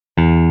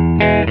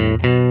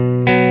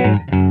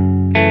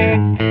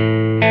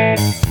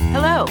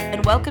Hello,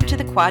 and welcome to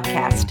the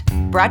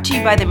Quadcast, brought to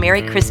you by the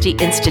Mary Christie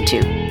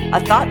Institute, a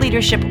thought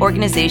leadership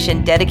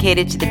organization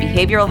dedicated to the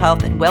behavioral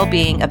health and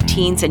well-being of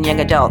teens and young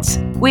adults.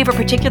 We have a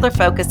particular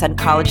focus on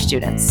college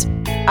students.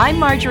 I'm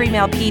Marjorie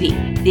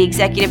Malpede, the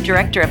Executive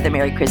Director of the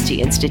Mary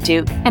Christie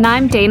Institute. And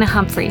I'm Dana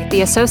Humphrey,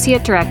 the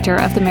Associate Director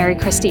of the Mary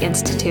Christie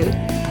Institute,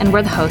 and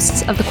we're the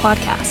hosts of the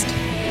Quadcast.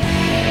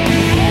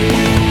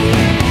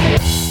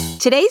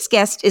 Today's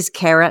guest is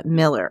Kara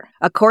Miller,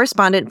 a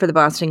correspondent for the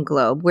Boston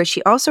Globe, where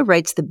she also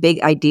writes the Big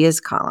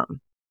Ideas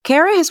column.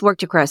 Kara has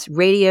worked across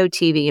radio,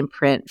 TV, and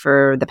print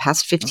for the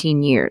past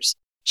 15 years.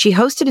 She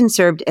hosted and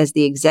served as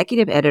the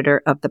executive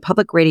editor of the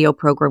public radio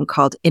program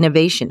called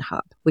Innovation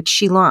Hub, which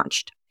she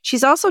launched.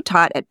 She's also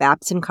taught at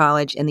Babson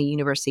College and the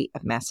University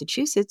of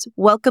Massachusetts.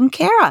 Welcome,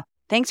 Kara.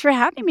 Thanks for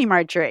having me,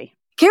 Marjorie.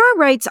 Kara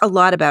writes a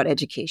lot about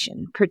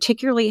education,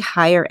 particularly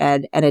higher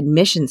ed and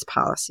admissions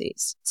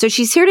policies. So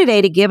she's here today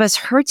to give us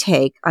her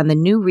take on the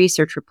new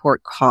research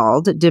report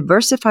called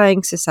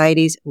Diversifying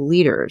Society's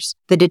Leaders,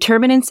 the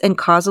Determinants and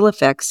Causal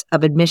Effects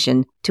of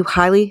Admission to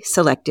Highly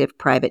Selective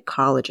Private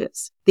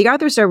Colleges. The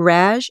authors are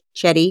Raj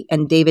Chetty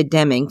and David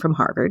Deming from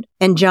Harvard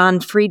and John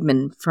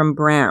Friedman from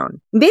Brown.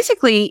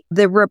 Basically,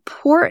 the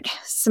report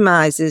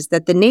surmises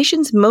that the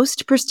nation's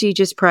most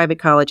prestigious private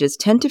colleges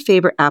tend to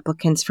favor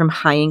applicants from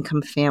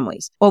high-income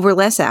families over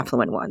less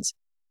affluent ones,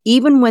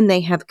 even when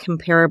they have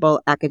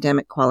comparable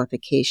academic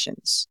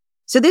qualifications.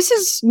 So this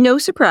is no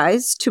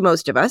surprise to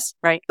most of us,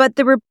 right? But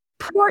the report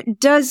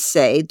does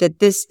say that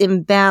this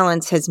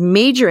imbalance has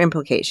major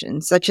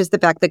implications, such as the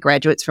fact that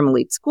graduates from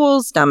elite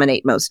schools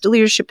dominate most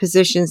leadership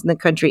positions in the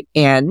country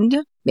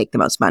and make the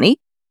most money.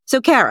 So,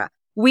 Kara,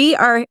 we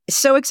are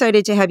so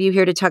excited to have you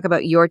here to talk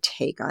about your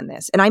take on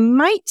this. And I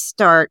might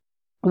start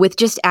with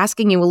just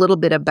asking you a little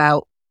bit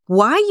about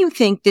why you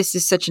think this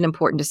is such an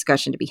important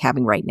discussion to be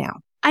having right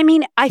now. I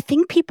mean, I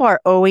think people are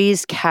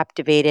always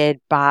captivated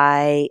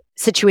by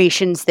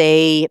situations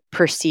they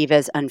perceive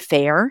as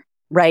unfair,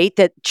 right?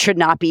 That should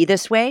not be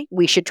this way.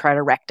 We should try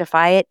to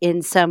rectify it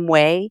in some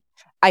way.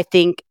 I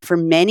think for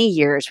many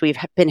years, we've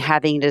been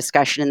having a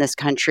discussion in this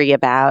country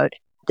about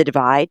the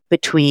divide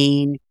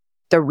between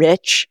the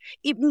rich,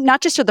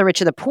 not just the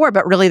rich and the poor,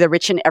 but really the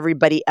rich and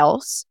everybody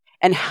else,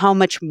 and how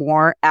much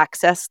more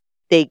access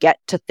they get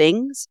to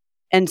things.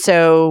 And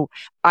so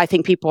I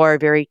think people are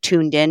very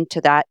tuned in to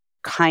that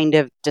kind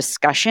of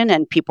discussion,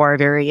 and people are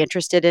very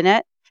interested in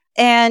it.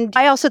 And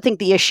I also think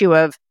the issue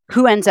of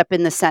who ends up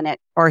in the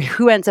Senate or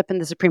who ends up in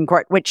the Supreme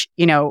Court, which,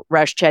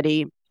 Raj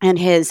Chetty and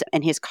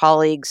his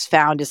colleagues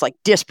found is like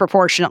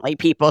disproportionately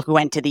people who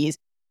went to these,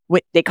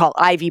 what they call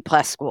Ivy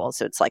Plus schools.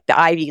 So it's like the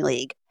Ivy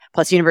League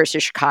plus University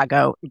of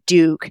Chicago,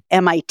 Duke,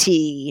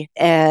 MIT,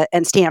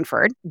 and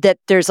Stanford, that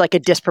there's like a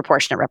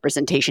disproportionate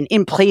representation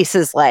in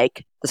places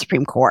like the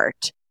Supreme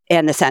Court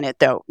and the Senate,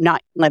 though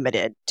not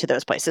limited to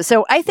those places.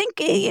 So I think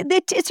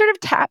it sort of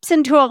taps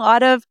into a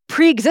lot of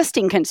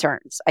pre-existing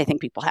concerns I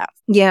think people have.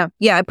 Yeah.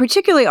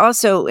 Particularly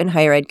also in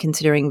higher ed,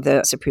 considering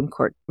the Supreme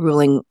Court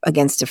ruling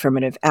against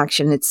affirmative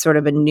action. It's sort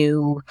of a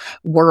new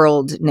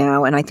world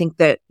now. And I think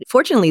that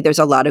fortunately, there's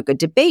a lot of good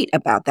debate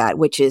about that,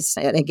 which is,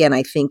 and again,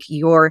 I think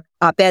your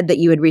op-ed that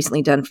you had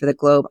recently done for the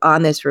Globe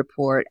on this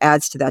report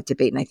adds to that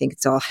debate. And I think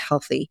it's all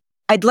healthy.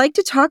 I'd like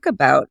to talk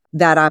about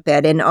that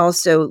op-ed and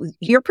also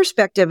your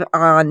perspective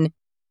on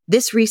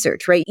this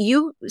research, right?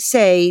 You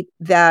say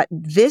that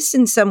this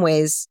in some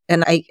ways,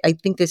 and I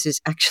think this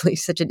is actually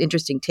such an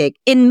interesting take,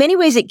 in many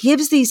ways it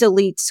gives these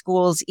elite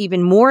schools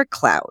even more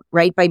clout,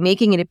 right? By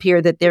making it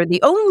appear that they're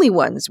the only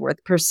ones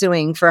worth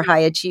pursuing for high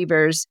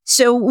achievers.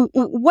 So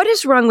what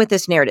is wrong with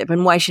this narrative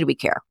and why should we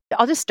care?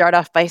 I'll just start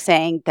off by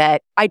saying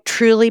that I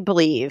truly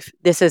believe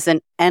this is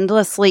an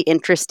endlessly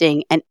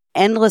interesting and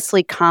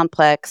endlessly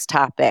complex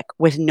topic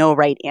with no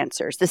right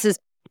answers.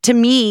 To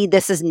me,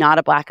 this is not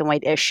a black and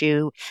white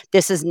issue.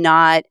 This is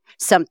not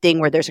something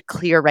where there's a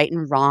clear right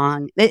and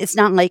wrong. It's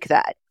not like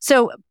that.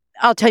 So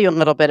I'll tell you a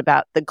little bit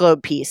about the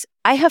Globe piece.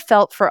 I have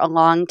felt for a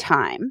long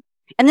time,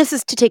 and this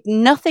is to take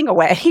nothing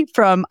away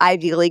from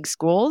Ivy League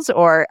schools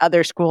or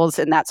other schools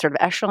in that sort of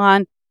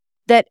echelon,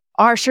 that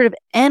our sort of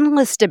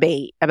endless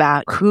debate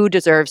about who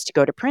deserves to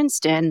go to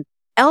Princeton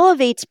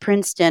elevates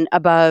Princeton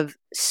above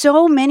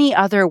so many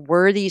other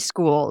worthy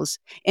schools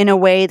in a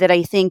way that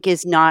I think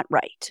is not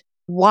right.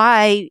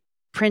 Why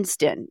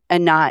Princeton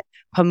and not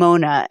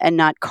Pomona and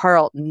not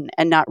Carleton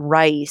and not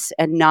Rice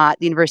and not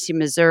the University of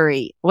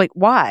Missouri? Like,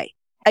 why?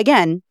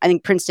 Again, I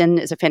think Princeton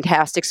is a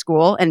fantastic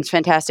school and it's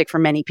fantastic for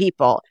many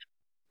people.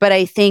 But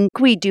I think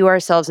we do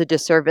ourselves a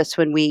disservice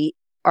when we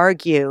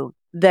argue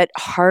that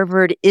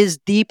Harvard is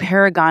the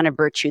paragon of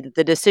virtue, that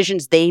the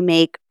decisions they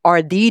make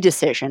are the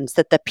decisions,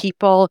 that the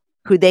people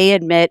who they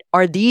admit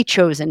are the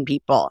chosen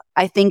people.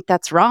 I think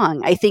that's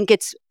wrong. I think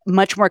it's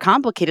much more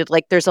complicated.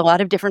 Like, there's a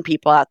lot of different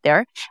people out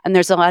there and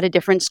there's a lot of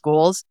different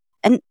schools.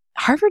 And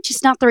Harvard's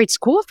just not the right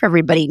school for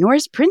everybody, nor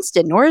is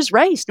Princeton, nor is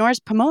Rice, nor is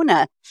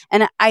Pomona.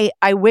 And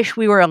I wish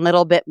we were a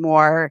little bit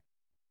more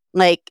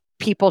like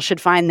people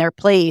should find their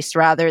place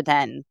rather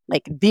than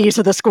like, these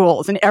are the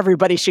schools and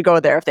everybody should go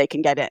there if they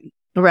can get in.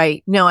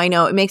 Right. No, I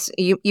know. It makes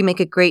you make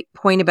a great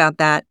point about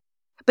that.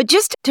 But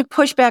just to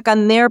push back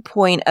on their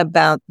point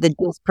about the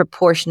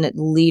disproportionate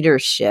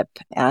leadership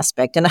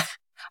aspect, and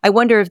I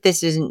wonder if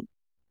this isn't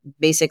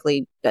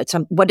basically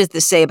what does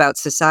this say about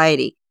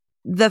society?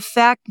 The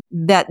fact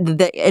that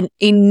an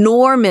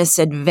enormous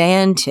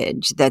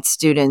advantage that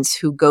students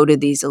who go to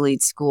these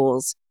elite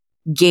schools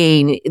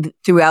gain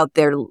throughout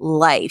their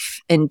life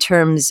in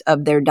terms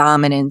of their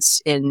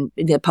dominance in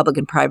the public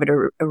and private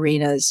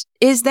arenas.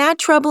 Is that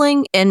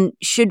troubling? And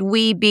should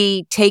we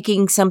be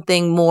taking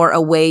something more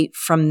away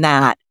from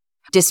that,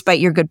 despite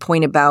your good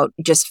point about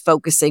just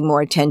focusing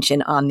more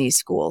attention on these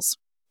schools?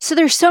 So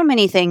there's so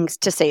many things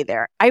to say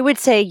there. I would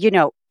say,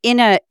 in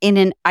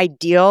an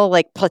ideal,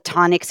 like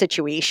platonic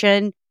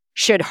situation,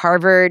 should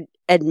Harvard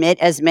admit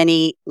as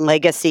many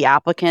legacy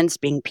applicants,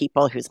 being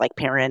people whose like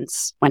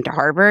parents went to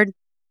Harvard?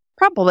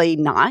 Probably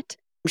not.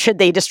 Should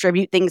they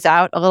distribute things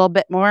out a little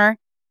bit more?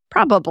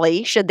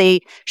 Probably. Should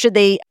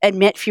they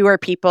admit fewer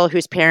people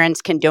whose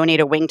parents can donate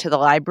a wing to the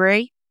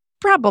library?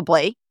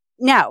 Probably.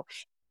 Now,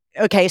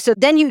 okay, so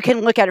then you can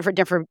look at it from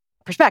different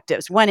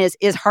perspectives. One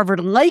is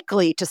Harvard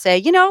likely to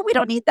say, we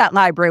don't need that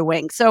library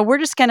wing, so we're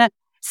just going to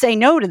say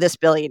no to this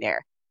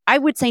billionaire? I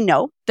would say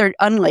no, they're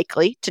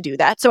unlikely to do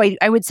that. So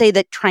I would say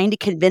that trying to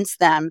convince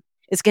them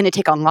is going to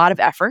take a lot of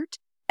effort,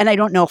 and I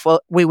don't know if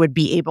we would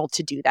be able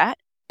to do that.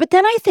 But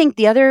then I think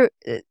the other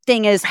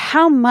thing is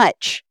how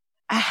much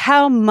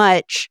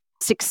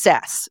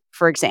success,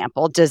 for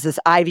example, does this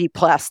Ivy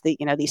Plus,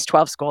 these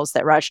 12 schools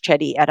that Raj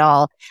Chetty et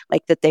al.,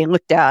 like that they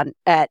looked down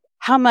at,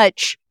 how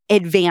much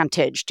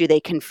advantage do they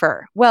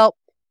confer? Well,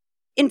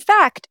 in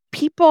fact,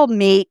 people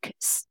make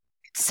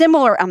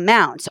similar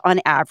amounts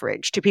on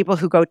average to people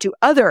who go to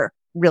other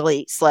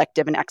really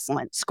selective and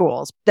excellent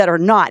schools that are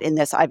not in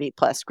this Ivy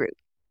Plus group.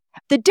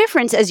 The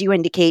difference, as you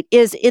indicate,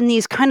 is in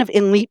these kind of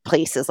elite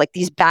places, like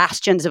these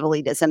bastions of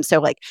elitism.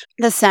 So like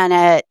the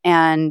Senate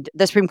and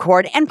the Supreme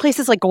Court and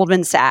places like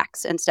Goldman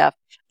Sachs and stuff.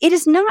 It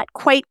is not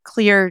quite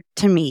clear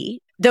to me,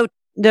 though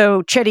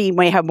Chetty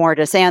may have more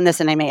to say on this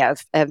and I may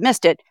have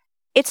missed it.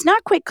 It's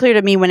not quite clear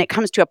to me when it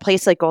comes to a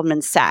place like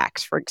Goldman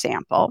Sachs, for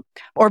example,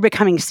 or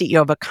becoming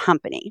CEO of a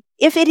company,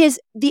 if it is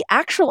the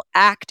actual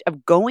act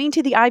of going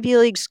to the Ivy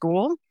League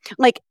school,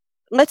 like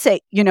let's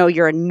say,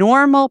 you're a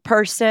normal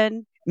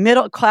person,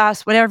 middle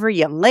class, whatever,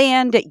 you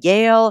land at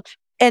Yale,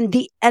 and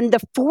the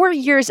 4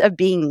 years of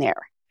being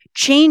there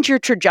change your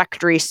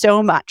trajectory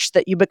so much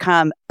that you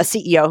become a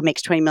CEO who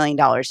makes $20 million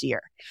a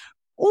year.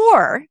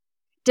 Or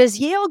does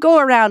Yale go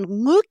around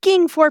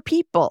looking for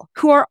people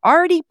who are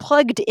already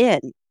plugged in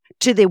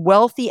to the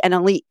wealthy and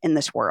elite in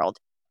this world?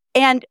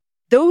 And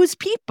those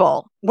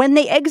people, when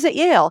they exit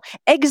Yale,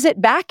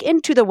 exit back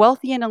into the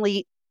wealthy and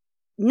elite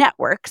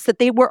networks that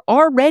they were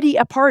already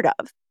a part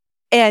of,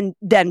 and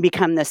then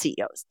become the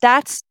CEOs.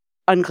 That's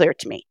unclear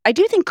to me. I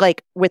do think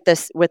like with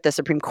the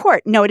Supreme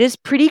Court, no, it is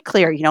pretty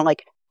clear,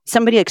 like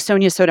somebody like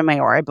Sonia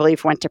Sotomayor, I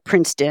believe, went to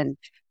Princeton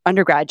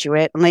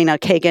undergraduate. Elena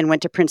Kagan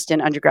went to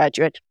Princeton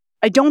undergraduate.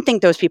 I don't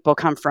think those people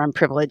come from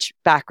privileged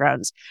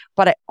backgrounds,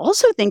 but I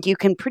also think you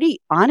can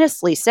pretty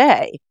honestly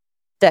say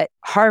that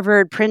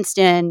Harvard,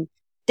 Princeton,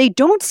 they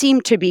don't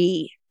seem to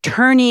be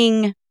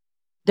turning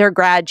their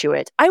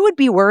graduates. I would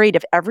be worried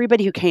if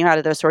everybody who came out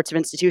of those sorts of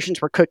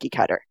institutions were cookie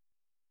cutter.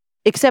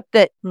 Except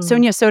that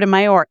Sonia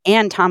Sotomayor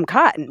and Tom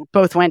Cotton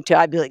both went to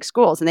Ivy League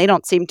schools, and they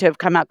don't seem to have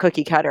come out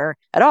cookie cutter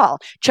at all.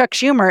 Chuck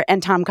Schumer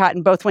and Tom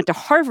Cotton both went to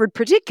Harvard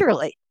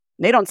particularly.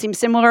 They don't seem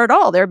similar at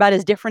all. They're about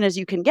as different as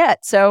you can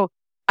get. So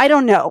I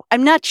don't know.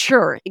 I'm not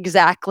sure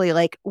exactly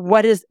like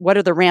what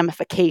are the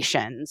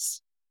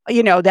ramifications.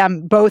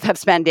 Them both have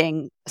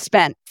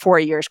spent 4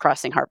 years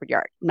crossing Harvard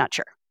Yard. I'm not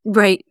sure.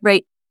 Right.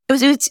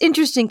 It's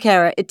interesting,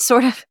 Kara. It's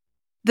sort of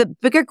the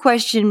bigger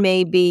question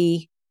may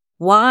be,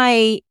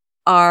 why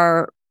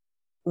are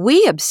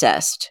we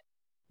obsessed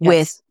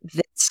with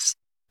this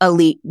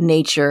elite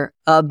nature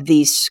of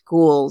these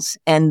schools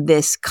and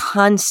this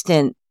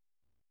constant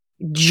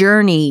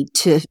journey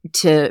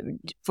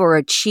for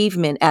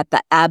achievement at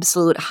the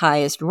absolute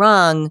highest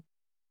rung,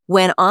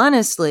 when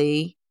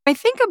honestly, I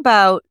think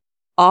about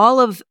all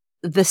of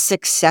the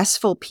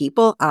successful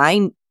people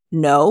I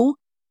know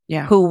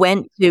who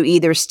went to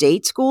either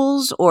state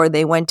schools or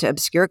they went to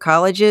obscure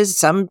colleges.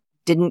 Some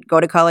didn't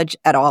go to college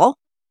at all.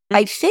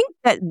 I think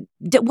that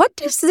what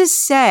does this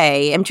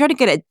say? I'm trying to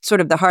get at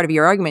sort of the heart of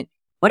your argument.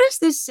 What does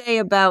this say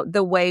about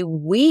the way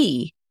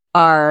we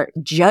are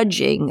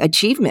judging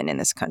achievement in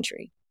this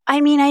country? I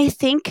mean, I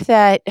think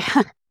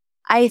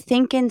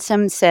in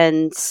some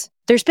sense,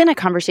 there's been a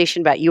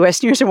conversation about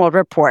U.S. News and World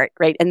Report,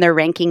 right, and their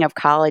ranking of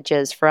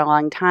colleges for a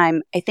long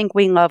time. I think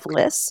we love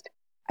lists.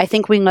 I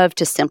think we love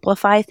to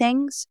simplify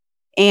things.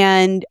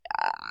 And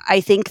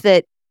I think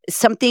that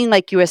something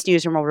like U.S.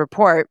 News and World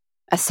Report,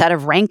 a set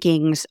of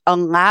rankings,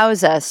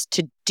 allows us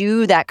to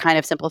do that kind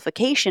of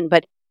simplification.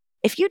 But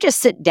if you just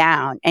sit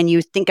down and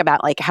you think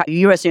about like how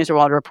U.S. News and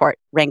World Report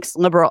ranks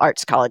liberal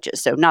arts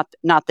colleges, so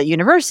not the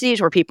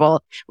universities where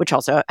people, which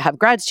also have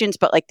grad students,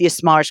 but like these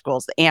smaller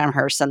schools, the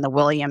Amherst and the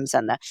Williams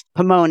and the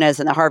Pomonas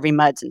and the Harvey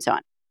Mudds and so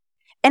on.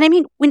 And I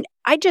mean, when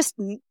I just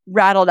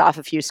rattled off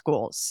a few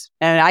schools,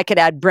 and I could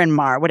add Bryn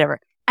Mawr, whatever.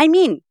 I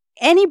mean,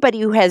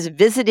 anybody who has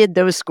visited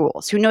those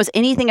schools, who knows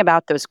anything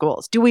about those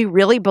schools, do we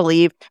really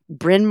believe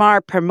Bryn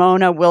Mawr,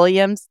 Pomona,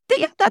 Williams?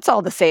 That's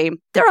all the same.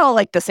 They're all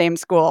like the same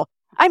school.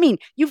 I mean,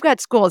 you've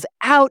got schools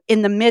out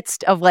in the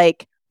midst of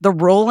like the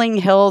rolling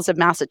hills of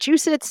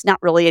Massachusetts, not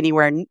really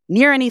anywhere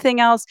near anything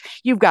else.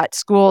 You've got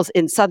schools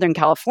in Southern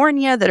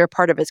California that are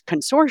part of a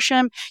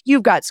consortium.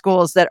 You've got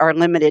schools that are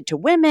limited to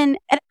women.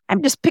 And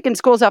I'm just picking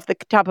schools off the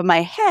top of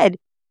my head.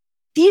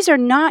 These are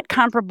not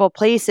comparable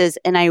places,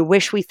 and I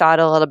wish we thought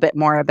a little bit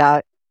more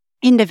about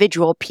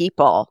individual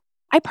people.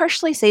 I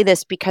partially say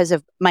this because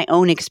of my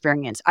own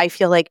experience. I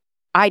feel like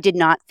I did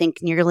not think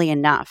nearly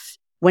enough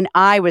when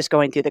I was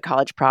going through the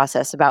college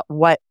process about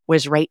what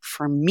was right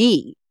for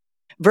me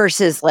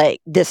versus like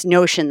this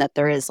notion that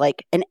there is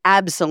like an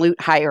absolute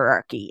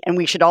hierarchy and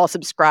we should all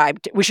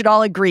we should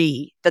all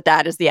agree that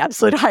that is the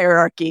absolute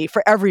hierarchy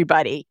for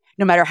everybody,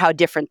 no matter how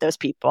different those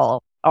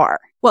people are.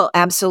 Well,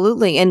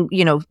 absolutely. And,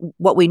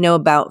 what we know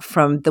about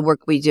from the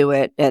work we do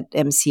at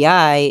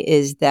MCI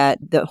is that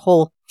the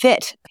whole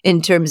fit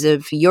in terms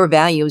of your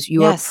values,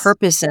 your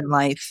purpose in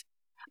life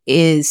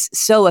is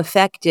so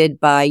affected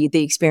by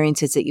the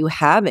experiences that you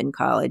have in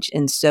college.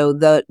 And so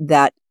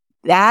that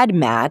bad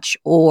match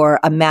or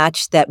a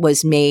match that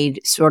was made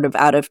sort of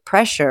out of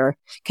pressure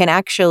can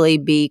actually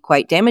be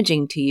quite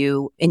damaging to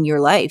you in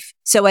your life.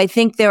 So I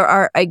think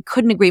I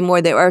couldn't agree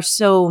more. There are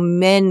so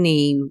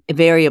many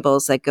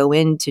variables that go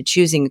into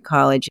choosing a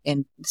college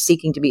and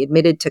seeking to be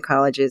admitted to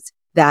colleges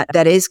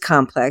that is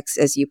complex,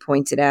 as you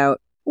pointed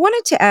out. I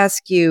wanted to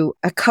ask you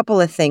a couple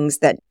of things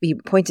that you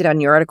pointed out in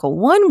your article.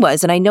 One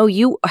was, and I know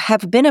you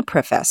have been a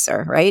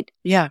professor, right?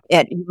 Yeah.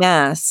 At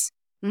UMass.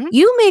 Mm-hmm.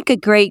 You make a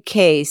great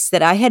case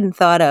that I hadn't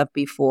thought of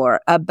before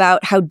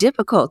about how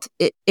difficult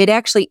it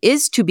actually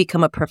is to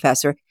become a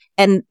professor.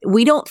 And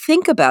we don't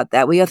think about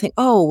that. We all think,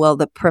 oh, well,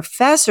 the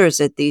professors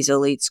at these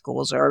elite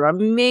schools are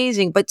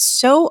amazing, but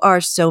so are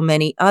so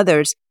many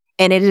others.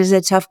 And it is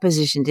a tough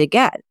position to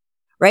get,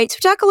 right? So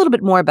talk a little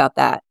bit more about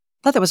that.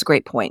 I thought that was a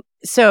great point.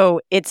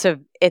 So it's a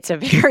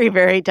very,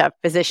 very tough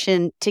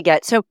position to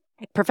get. So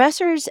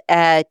professors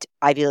at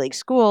Ivy League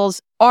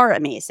schools are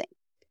amazing.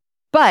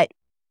 But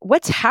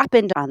what's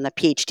happened on the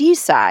PhD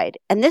side,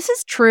 and this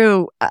is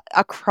true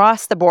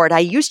across the board. I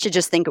used to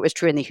just think it was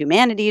true in the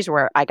humanities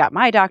where I got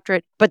my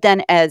doctorate. But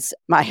then as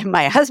my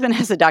husband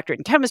has a doctorate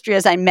in chemistry,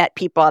 as I met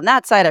people on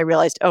that side, I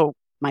realized, oh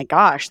my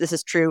gosh, this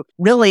is true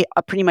really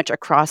pretty much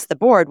across the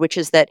board, which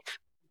is that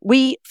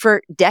we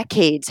for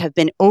decades have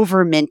been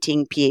over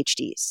minting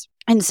PhDs.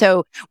 And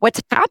so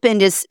what's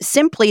happened is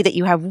simply that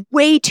you have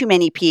way too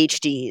many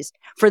PhDs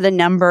for the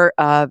number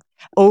of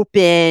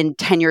open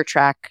tenure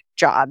track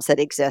jobs that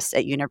exist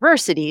at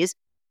universities.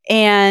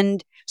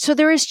 And so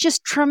there is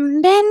just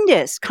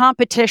tremendous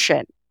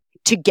competition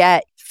to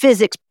get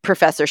physics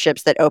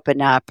professorships that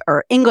open up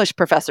or English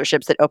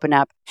professorships that open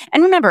up.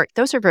 And remember,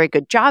 those are very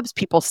good jobs.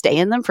 People stay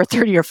in them for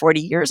 30 or 40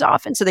 years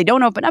often, so they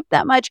don't open up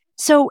that much.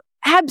 So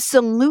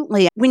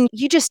absolutely,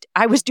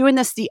 I was doing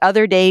this the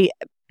other day,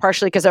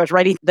 partially because I was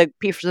writing the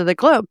piece for the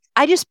Globe.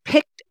 I just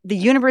picked the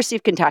University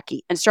of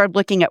Kentucky and started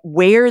looking at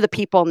where the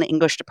people in the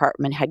English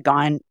department had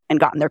gone and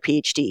gotten their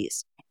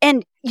PhDs.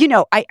 And,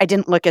 I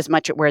didn't look as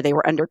much at where they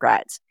were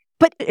undergrads,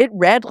 but it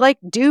read like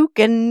Duke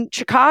and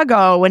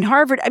Chicago and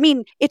Harvard. I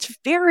mean, it's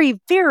very,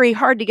 very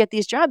hard to get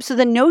these jobs. So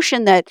the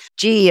notion that,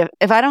 gee,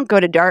 if I don't go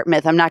to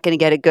Dartmouth, I'm not going to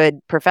get a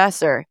good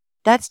professor,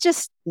 that's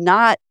just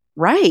not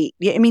right.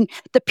 I mean,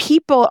 the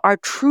people are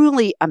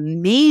truly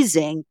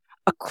amazing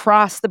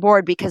across the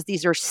board because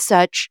these are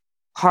such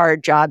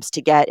hard jobs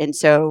to get. And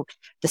so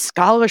the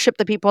scholarship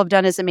that people have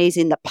done is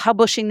amazing. The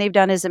publishing they've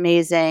done is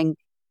amazing.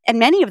 And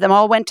many of them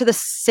all went to the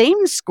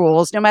same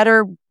schools, no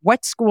matter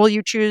what school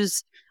you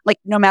choose, like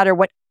no matter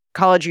what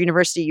college or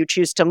university you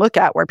choose to look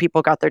at where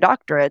people got their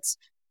doctorates,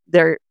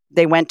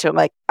 they went to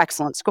like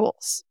excellent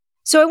schools.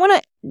 So I want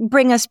to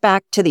bring us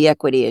back to the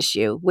equity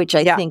issue, which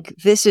I think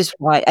this is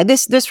why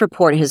this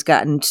report has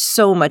gotten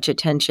so much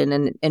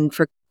attention and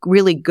for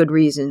really good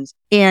reasons.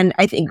 And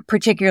I think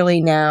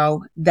particularly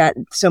now that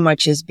so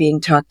much is being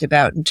talked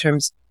about in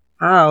terms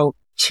of how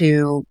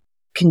to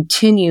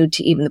continue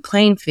to even the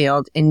playing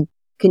field and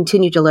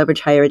continue to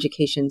leverage higher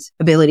education's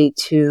ability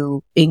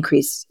to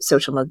increase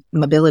social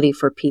mobility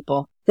for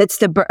people. That's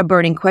the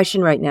burning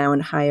question right now in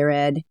higher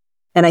ed.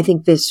 And I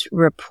think this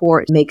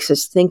report makes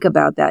us think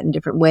about that in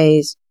different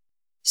ways.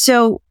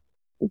 So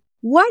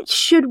what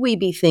should we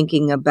be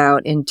thinking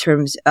about in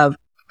terms of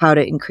how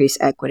to increase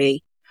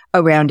equity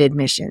around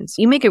admissions?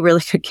 You make a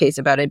really good case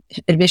about it.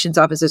 Admissions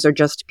officers are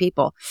just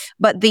people,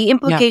 but the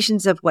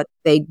implications of what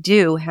they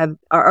do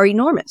are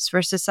enormous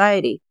for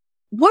society.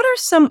 What are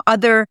some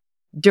other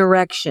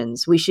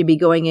directions we should be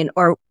going in,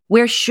 or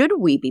where should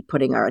we be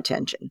putting our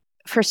attention?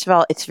 first of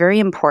all, it's very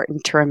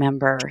important to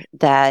remember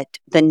that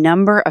the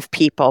number of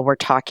people we're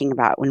talking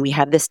about when we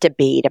have this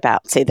debate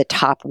about, say, the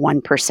top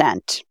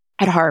 1%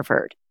 at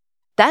Harvard,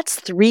 that's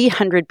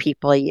 300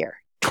 people a year.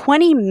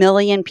 20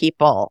 million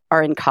people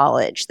are in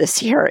college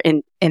this year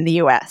in the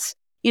US.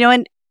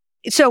 And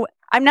so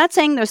I'm not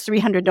saying those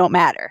 300 don't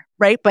matter,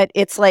 right? But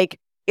it's like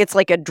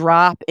a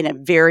drop in a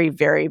very,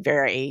 very,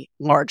 very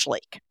large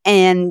lake.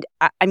 And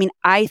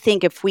I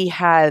think if we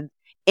have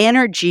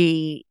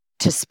energy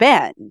to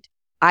spend,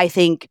 I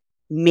think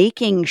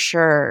making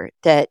sure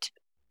that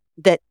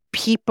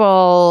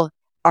people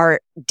are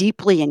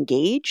deeply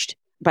engaged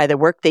by the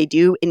work they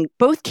do in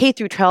both K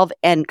through 12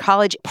 and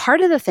college.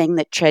 Part of the thing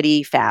that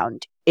Chetty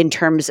found in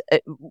terms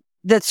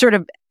that's sort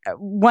of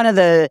one of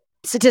the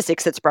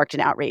statistics that sparked an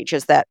outrage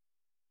is that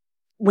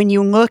when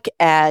you look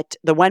at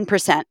the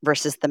 1%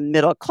 versus the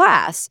middle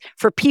class,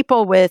 for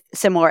people with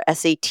similar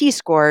SAT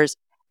scores,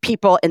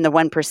 people in the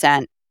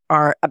 1%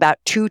 are about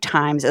 2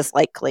 times as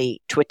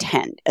likely to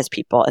attend as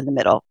people in the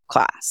middle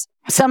class.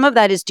 Some of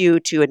that is due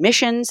to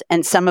admissions,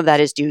 and some of that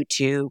is due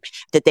to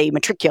that they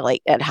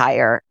matriculate at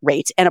higher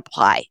rates and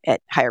apply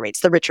at higher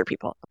rates, the richer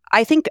people.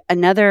 I think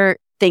another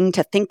thing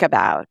to think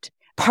about,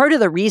 part of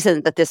the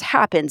reason that this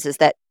happens is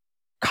that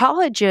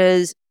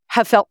colleges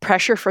have felt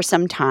pressure for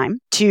some time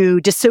to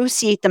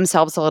dissociate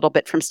themselves a little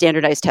bit from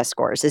standardized test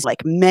scores. Is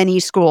like many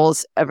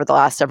schools over the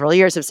last several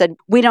years have said,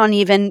 we don't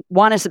even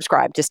want to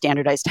subscribe to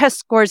standardized test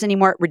scores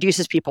anymore. It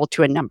reduces people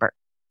to a number.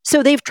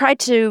 So they've tried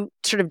to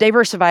sort of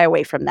diversify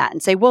away from that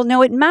and say, well,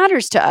 no, it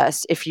matters to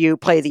us if you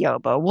play the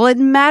oboe. Well, it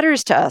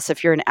matters to us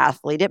if you're an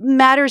athlete. It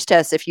matters to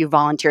us if you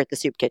volunteer at the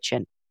soup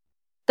kitchen.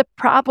 The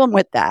problem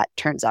with that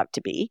turns out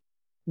to be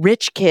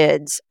rich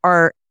kids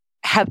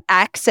have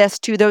access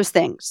to those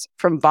things,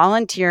 from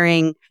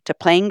volunteering to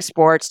playing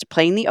sports to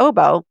playing the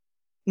oboe,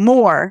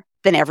 more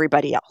than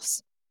everybody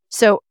else.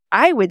 So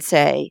I would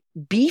say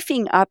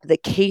beefing up the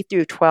K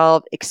through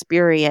 12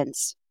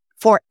 experience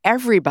for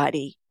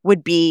everybody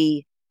would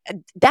be,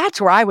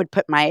 that's where I would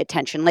put my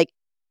attention. Like,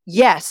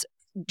 yes,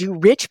 do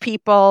rich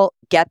people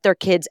get their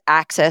kids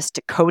access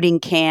to coding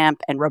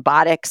camp and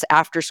robotics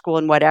after school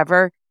and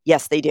whatever?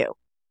 Yes, they do.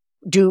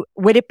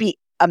 Would it be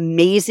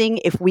amazing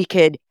if we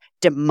could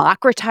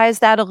democratize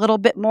that a little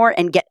bit more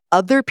and get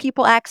other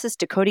people access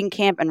to coding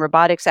camp and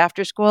robotics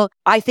after school?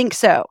 I think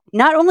so.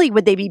 Not only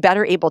would they be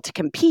better able to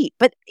compete,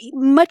 but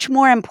much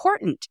more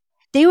important,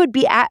 they would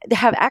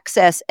have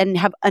access and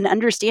have an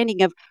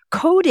understanding of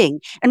coding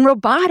and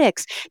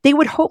robotics. They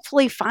would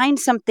hopefully find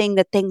something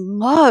that they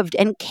loved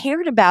and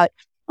cared about.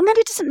 And then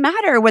it doesn't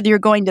matter whether you're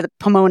going to the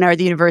Pomona or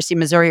the University of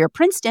Missouri or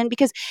Princeton,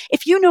 because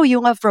if you know you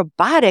love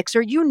robotics,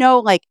 or you know,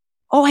 like,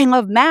 oh, I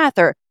love math,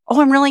 or oh,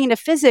 I'm really into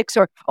physics,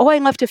 or oh, I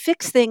love to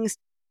fix things,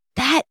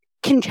 that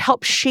can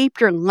help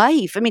shape your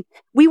life. I mean,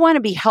 we want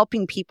to be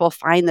helping people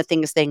find the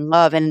things they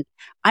love. And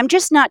I'm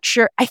just not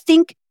sure. I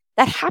think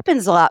that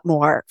happens a lot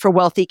more for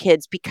wealthy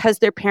kids because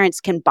their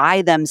parents can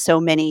buy them so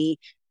many,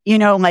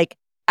 like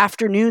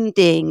afternoon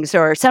things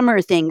or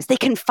summer things. They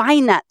can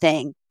find that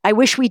thing. I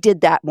wish we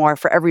did that more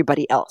for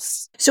everybody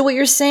else. So what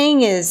you're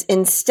saying is,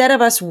 instead of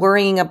us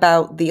worrying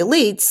about the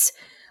elites,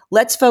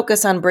 let's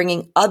focus on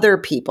bringing other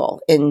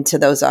people into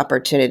those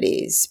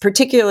opportunities,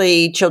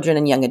 particularly children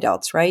and young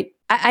adults, right?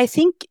 I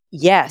think,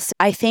 yes.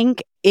 I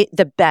think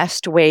the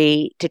best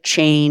way to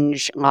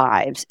change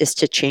lives is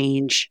to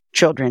change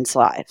children's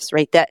lives,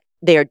 right? That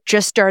they are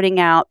just starting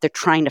out. They're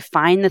trying to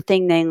find the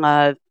thing they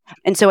love.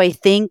 And so I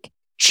think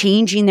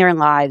changing their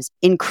lives,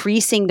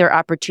 increasing their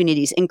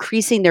opportunities,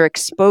 increasing their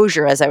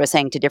exposure, as I was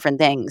saying, to different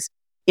things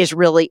is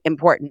really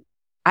important.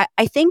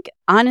 I think,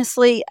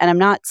 honestly, and I'm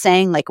not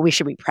saying like we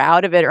should be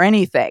proud of it or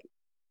anything,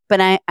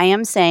 but I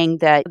am saying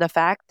that the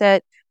fact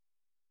that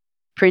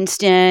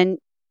Princeton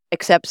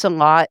accepts a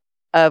lot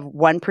of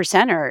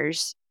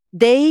 1%ers,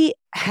 they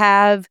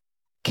have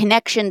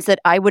connections that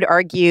I would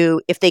argue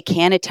if they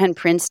can attend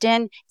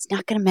Princeton, it's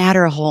not going to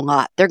matter a whole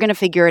lot. They're going to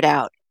figure it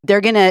out.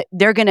 They're going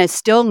to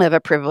still live a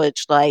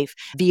privileged life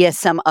via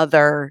some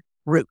other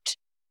route.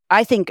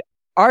 I think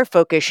our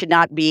focus should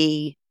not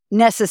be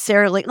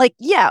necessarily like,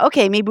 yeah,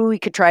 okay, maybe we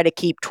could try to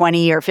keep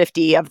 20 or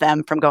 50 of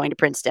them from going to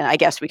Princeton. I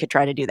guess we could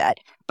try to do that.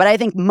 But I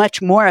think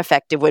much more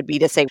effective would be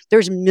to say,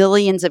 there's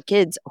millions of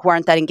kids who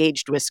aren't that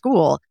engaged with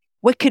school.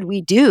 What could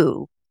we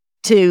do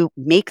to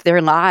make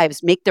their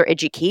lives, make their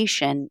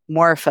education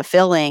more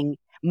fulfilling,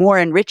 more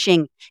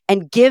enriching,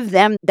 and give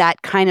them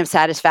that kind of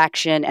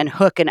satisfaction and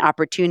hook and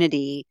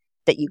opportunity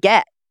that you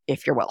get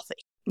if you're wealthy?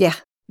 Yeah.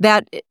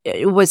 That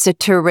was a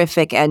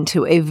terrific end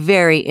to a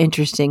very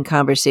interesting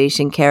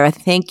conversation, Kara.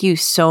 Thank you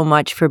so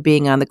much for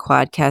being on the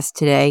Quadcast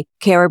today.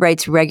 Kara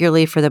writes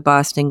regularly for the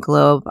Boston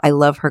Globe. I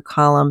love her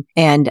column,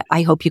 and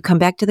I hope you come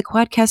back to the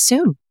Quadcast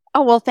soon.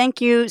 Oh, well,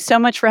 thank you so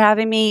much for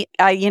having me.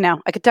 I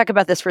could talk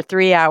about this for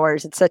 3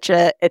 hours. It's such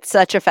a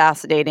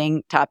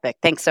fascinating topic.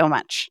 Thanks so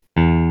much.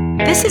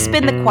 This has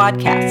been the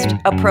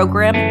Quadcast, a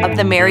program of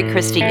the Mary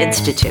Christie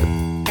Institute.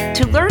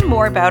 To learn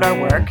more about our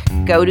work,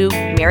 go to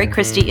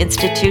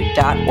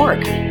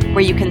marychristieinstitute.org,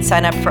 where you can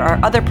sign up for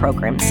our other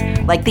programs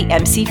like the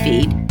MC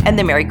Feed and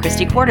the Mary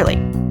Christie Quarterly.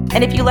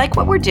 And if you like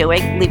what we're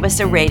doing, leave us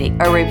a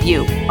rating, a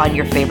review on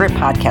your favorite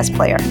podcast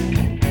player.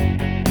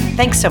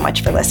 Thanks so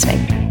much for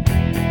listening.